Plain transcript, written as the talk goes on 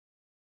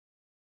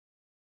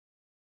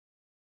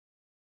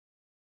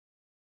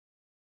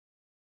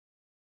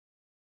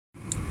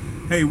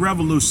Hey,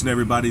 Revolution,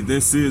 everybody.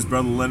 This is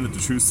Brother Leonard, the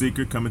Truth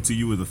Seeker, coming to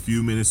you with a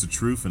few minutes of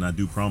truth, and I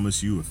do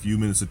promise you a few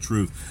minutes of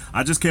truth.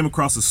 I just came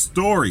across a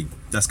story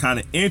that's kind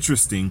of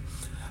interesting,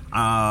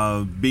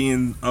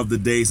 being of the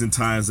days and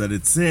times that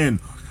it's in.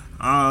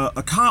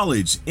 A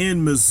college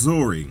in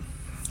Missouri,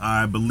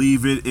 I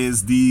believe it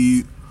is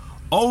the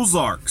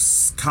Ozark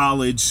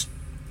College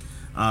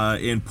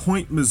in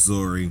Point,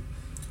 Missouri.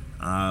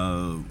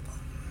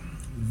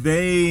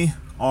 They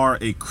are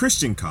a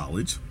Christian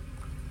college.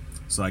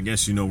 So I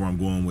guess you know where I'm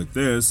going with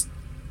this.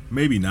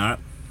 Maybe not.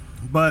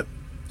 But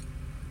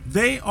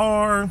they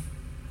have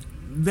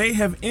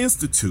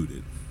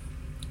instituted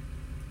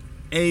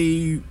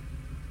a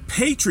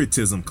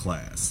patriotism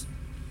class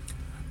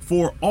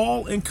for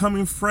all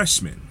incoming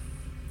freshmen.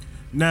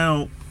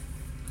 Now,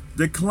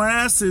 the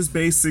class is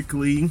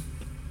basically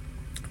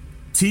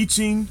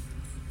teaching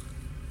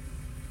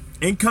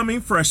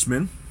incoming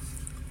freshmen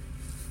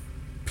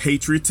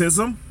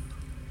patriotism,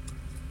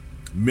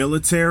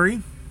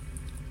 military,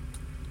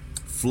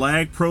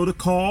 flag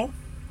protocol,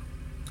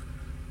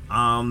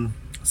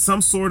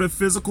 some sort of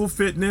physical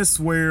fitness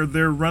where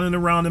they're running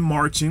around and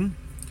marching.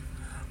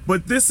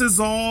 But this is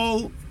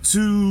all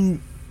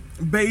to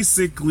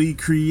basically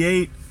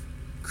create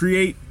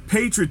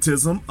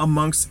patriotism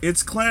amongst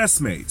its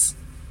classmates.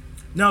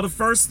 Now, the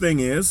first thing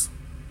is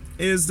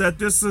that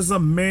this is a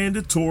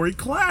mandatory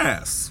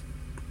class.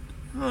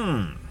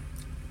 At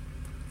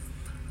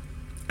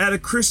a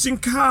Christian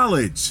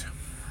college.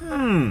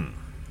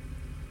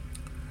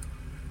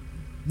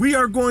 We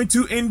are going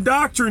to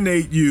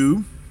indoctrinate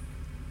you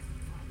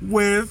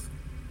with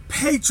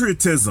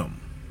patriotism.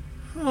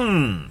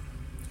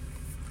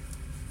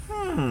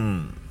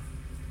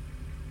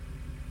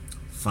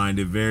 Find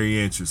it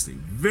very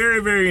interesting. Very,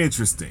 very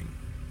interesting.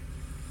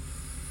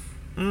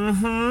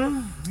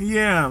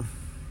 Yeah.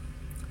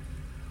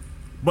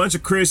 Bunch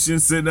of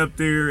Christians sitting up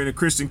there in a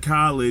Christian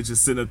college and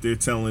sitting up there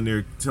telling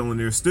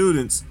their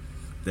students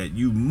that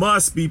you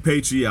must be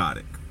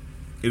patriotic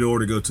in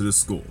order to go to the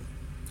school.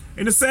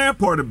 And the sad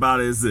part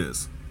about it is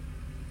this.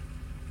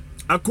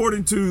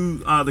 According to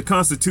the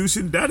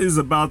Constitution, that is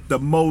about the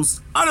most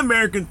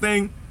un-American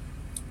thing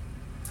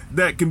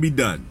that can be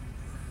done.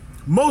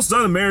 Most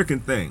un-American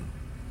thing.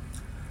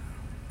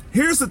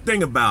 Here's the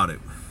thing about it.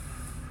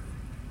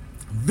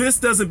 This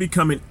doesn't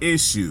become an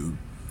issue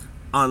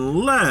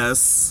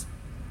unless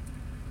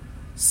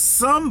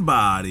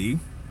somebody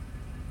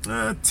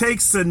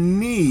takes a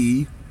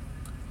knee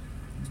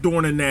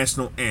during a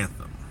national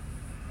anthem.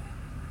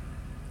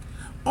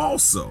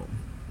 Also,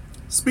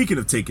 speaking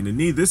of taking a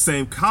knee, this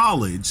same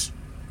college,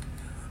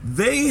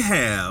 they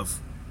have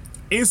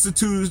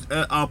instituted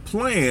a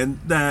plan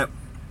that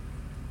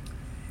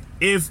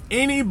if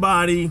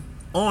anybody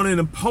on an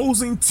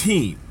opposing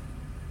team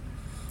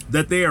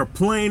that they are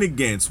playing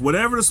against,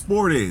 whatever the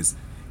sport is,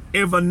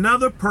 if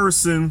another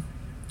person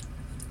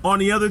on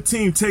the other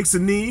team takes a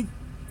knee,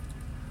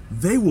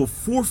 they will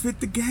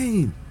forfeit the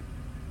game.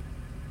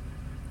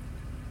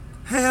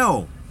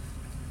 Hell,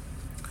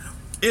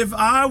 if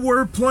I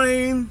were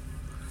playing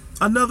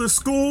another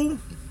school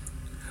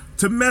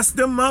to mess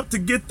them up, to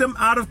get them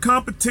out of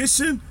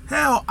competition,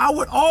 hell, I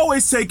would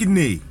always take a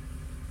knee.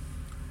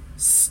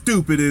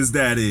 Stupid as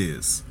that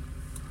is.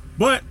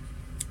 But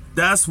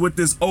that's what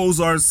this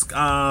Ozark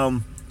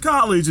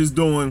College is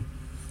doing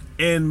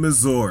in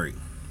Missouri.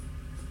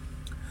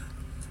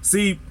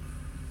 See,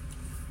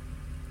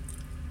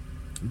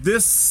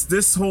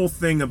 this whole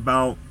thing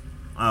about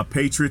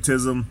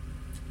patriotism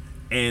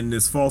and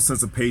this false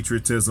sense of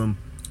patriotism,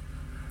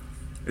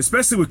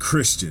 especially with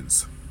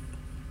Christians,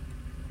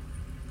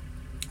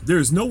 there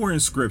is nowhere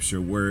in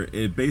Scripture where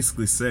it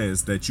basically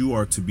says that you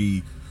are to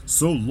be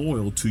so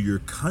loyal to your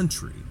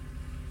country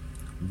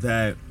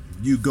that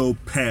you go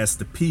past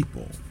the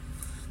people.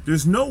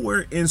 There's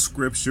nowhere in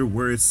Scripture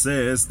where it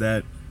says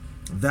that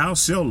thou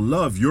shalt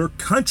love your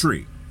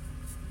country.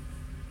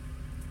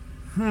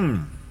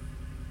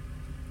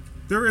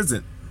 There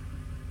isn't.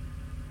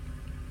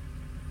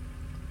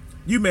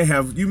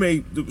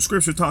 The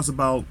Scripture talks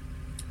about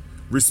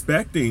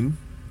respecting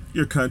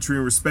your country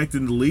and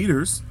respecting the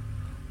leaders,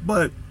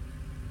 but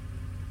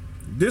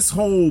this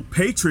whole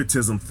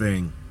patriotism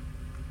thing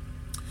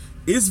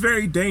is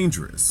very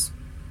dangerous.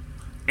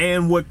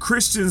 And what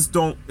Christians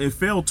don't and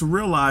fail to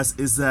realize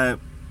is that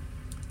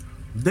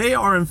they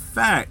are in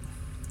fact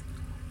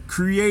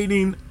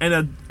creating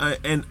an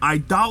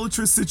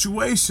idolatrous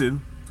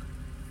situation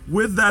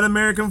with that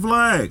American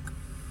flag.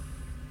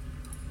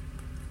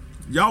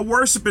 Y'all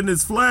worshiping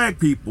this flag,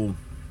 people.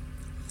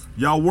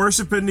 Y'all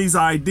worshiping these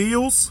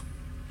ideals,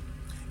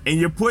 and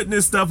you're putting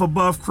this stuff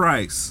above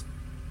Christ.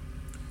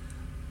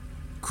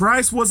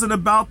 Christ wasn't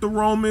about the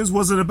Romans,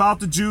 wasn't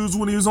about the Jews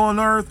when he was on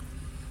earth.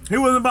 He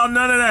wasn't about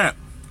none of that.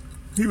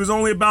 He was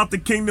only about the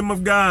kingdom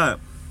of God.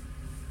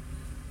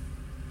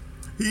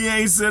 He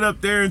ain't sit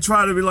up there and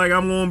try to be like,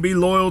 I'm going to be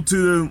loyal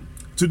to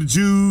the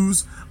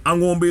Jews. I'm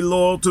going to be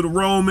loyal to the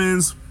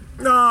Romans.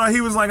 No, he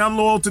was like, I'm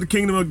loyal to the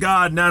kingdom of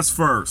God, and that's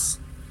first.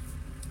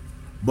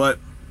 But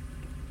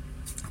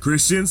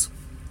Christians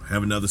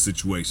have another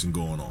situation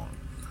going on.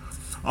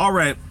 All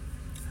right.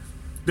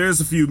 There's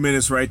a few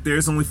minutes right there.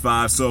 It's only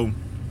 5. So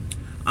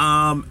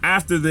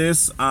after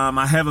this,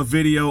 I have a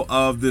video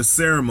of this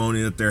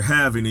ceremony that they're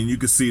having, and you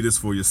can see this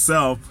for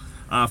yourself.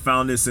 I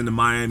found this in the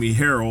Miami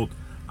Herald.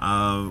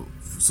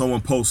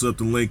 Someone posted up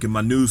the link in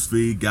my news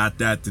feed. Got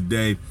that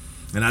today,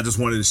 and I just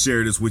wanted to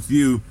share this with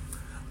you.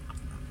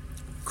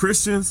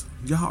 Christians,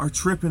 y'all are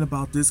tripping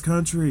about this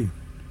country.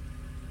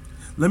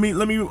 Let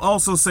me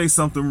also say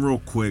something real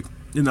quick,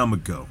 and I'm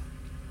gonna go.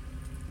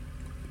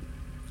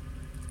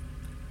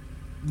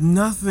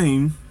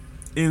 Nothing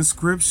in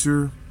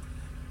Scripture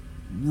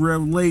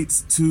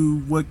relates to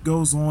what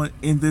goes on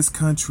in this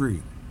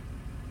country.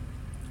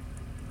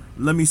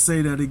 Let me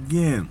say that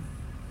again.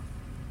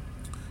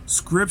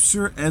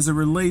 Scripture, as it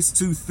relates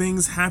to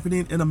things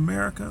happening in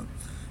America,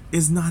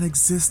 is not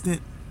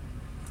existent.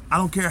 I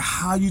don't care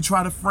how you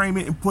try to frame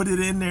it and put it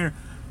in there.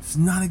 It's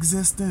not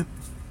existent.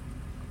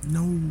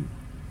 No,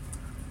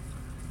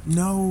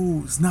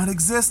 it's not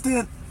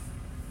existent.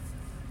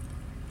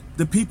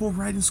 The people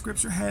writing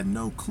Scripture had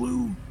no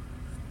clue.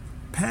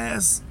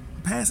 Past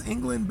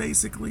England,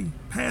 basically,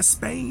 past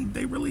Spain,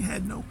 they really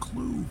had no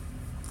clue.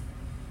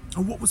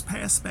 And what was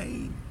past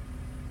Spain?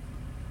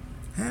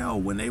 Hell,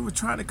 when they were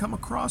trying to come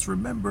across,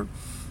 remember,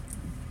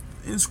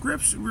 in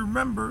Scripture,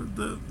 remember,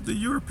 the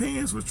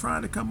Europeans were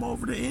trying to come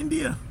over to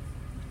India.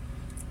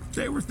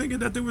 They were thinking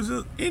that there was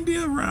an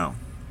India around.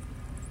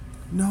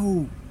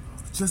 No,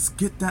 just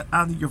get that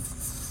out of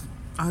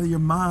your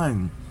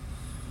mind.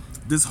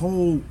 This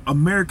whole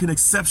American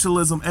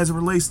exceptionalism as it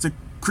relates to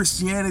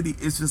Christianity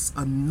is just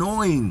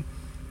annoying.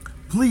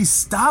 Please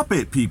stop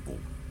it, people.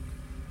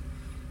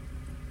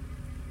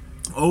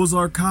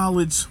 Ozark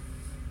College,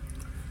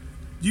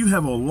 you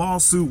have a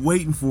lawsuit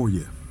waiting for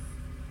you.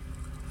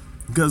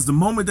 Because the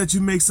moment that you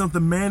make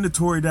something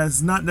mandatory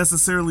that's not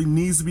necessarily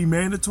needs to be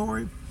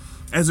mandatory,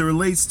 as it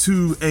relates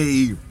to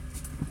a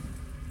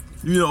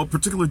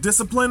particular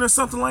discipline or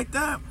something like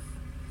that,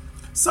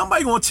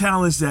 somebody gonna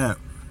challenge that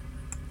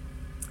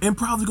and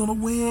probably gonna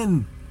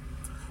win,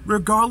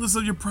 regardless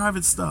of your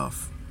private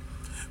stuff,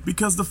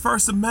 because the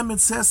First Amendment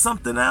says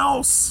something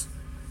else,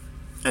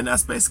 and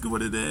that's basically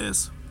what it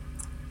is.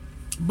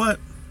 But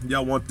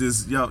y'all want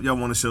this, y'all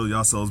want to show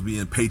yourselves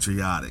being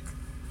patriotic.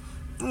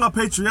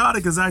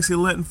 Patriotic is actually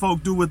letting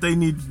folk do what they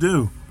need to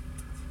do,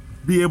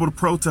 be able to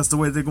protest the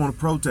way they're going to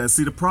protest.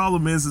 See, the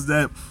problem is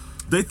that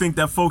they think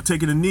that folk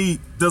taking a knee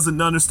doesn't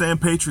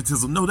understand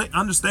patriotism. No, they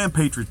understand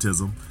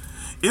patriotism.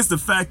 It's the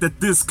fact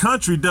that this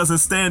country doesn't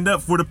stand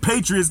up for the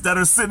patriots that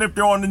are sitting up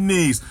there on the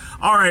knees.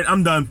 All right,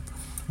 I'm done.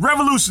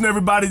 Revolution,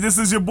 everybody. This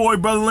is your boy,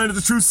 Brother Leonard,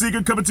 the Truth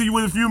Seeker, coming to you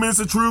with a few minutes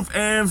of truth.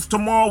 And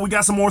tomorrow we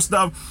got some more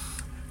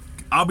stuff.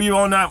 I'll be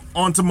on that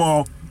on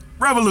tomorrow.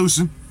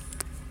 Revolution.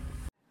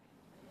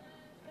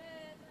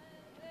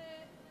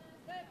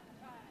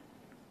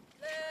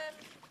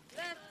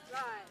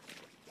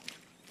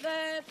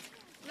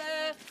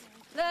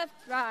 Left,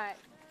 right.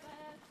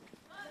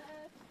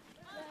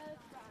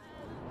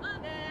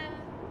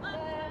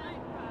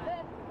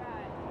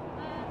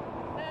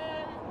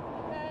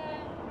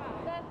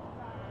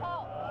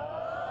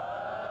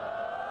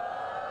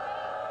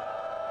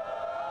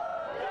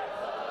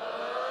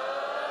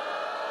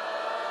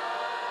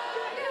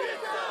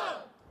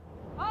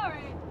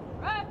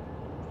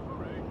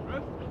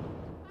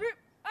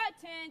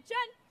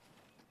 Attention!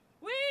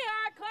 We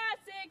are Class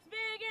 6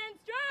 big and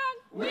strong!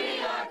 We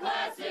are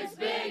Class 6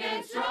 big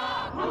and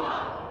strong!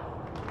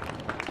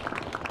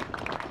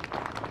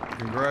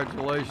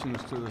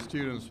 Congratulations to the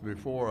students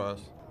before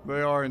us.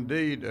 They are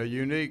indeed a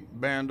unique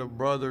band of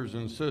brothers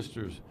and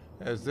sisters,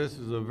 as this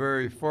is the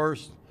very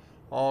first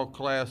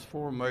all-class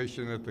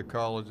formation at the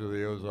College of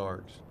the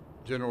Ozarks.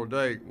 General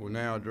Dake will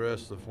now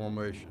address the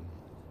formation.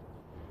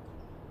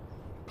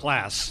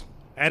 Class,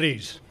 at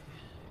ease.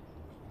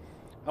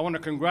 I want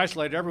to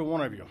congratulate every one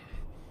of you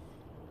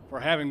for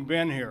having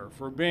been here,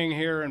 for being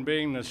here and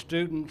being the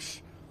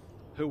students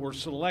who were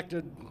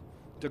selected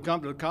to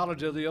come to the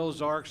College of the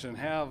Ozarks and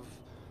have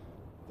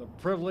the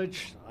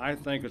privilege, I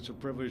think it's a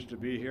privilege to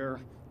be here,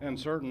 and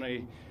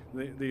certainly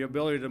the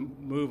ability to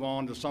move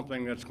on to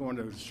something that's going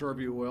to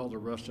serve you well the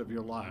rest of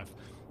your life.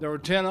 There were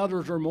 10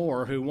 others or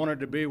more who wanted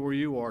to be where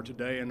you are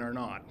today, and they're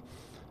not.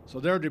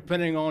 So they're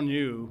depending on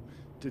you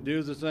to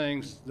do the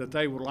things that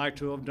they would like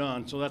to have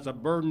done. So that's a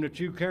burden that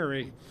you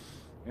carry,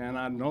 and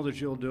I know that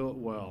you'll do it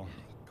well.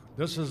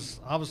 This is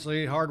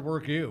obviously hard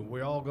work.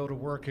 We all go to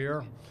work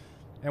here,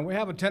 and we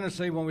have a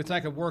tendency when we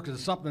think of work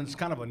as something that's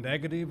kind of a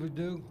negative we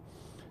do,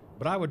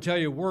 but I would tell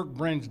you work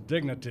brings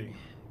dignity.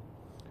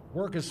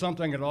 Work is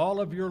something that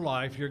all of your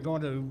life you're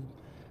going to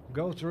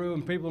go through,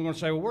 and people are going to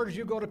say, well, where did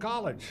you go to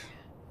college?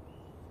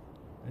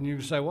 And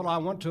you say, well, I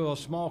went to a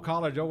small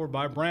college over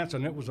by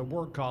Branson. It was a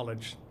work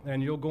college.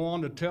 And you'll go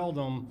on to tell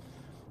them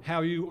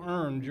how you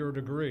earned your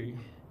degree.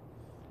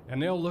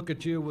 And they'll look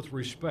at you with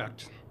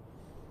respect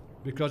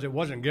because it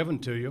wasn't given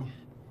to you.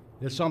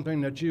 It's something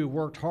that you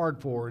worked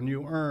hard for and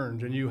you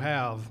earned and you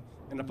have.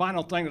 And the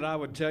final thing that I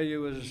would tell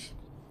you is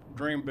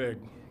dream big.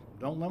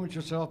 Don't limit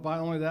yourself by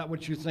only that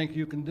which you think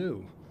you can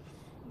do.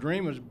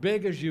 Dream as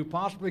big as you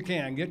possibly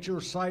can. Get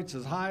your sights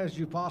as high as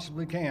you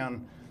possibly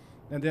can,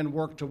 and then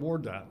work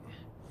toward that.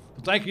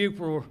 So thank you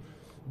for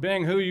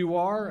being who you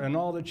are and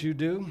all that you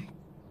do.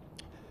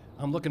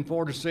 I'm looking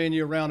forward to seeing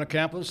you around the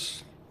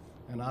campus,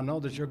 and I know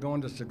that you're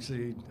going to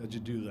succeed as you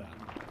do that.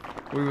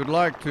 We would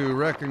like to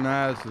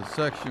recognize the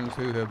sections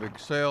who have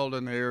excelled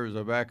in the areas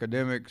of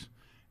academics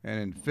and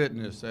in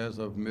fitness as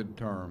of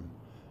midterm.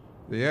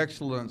 The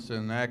Excellence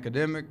in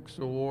Academics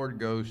Award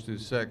goes to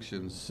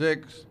Section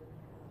 6.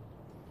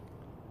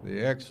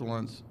 The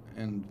Excellence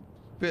in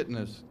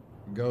Fitness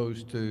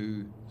goes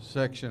to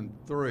Section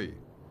 3.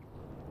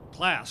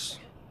 Class,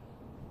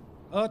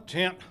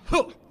 attention.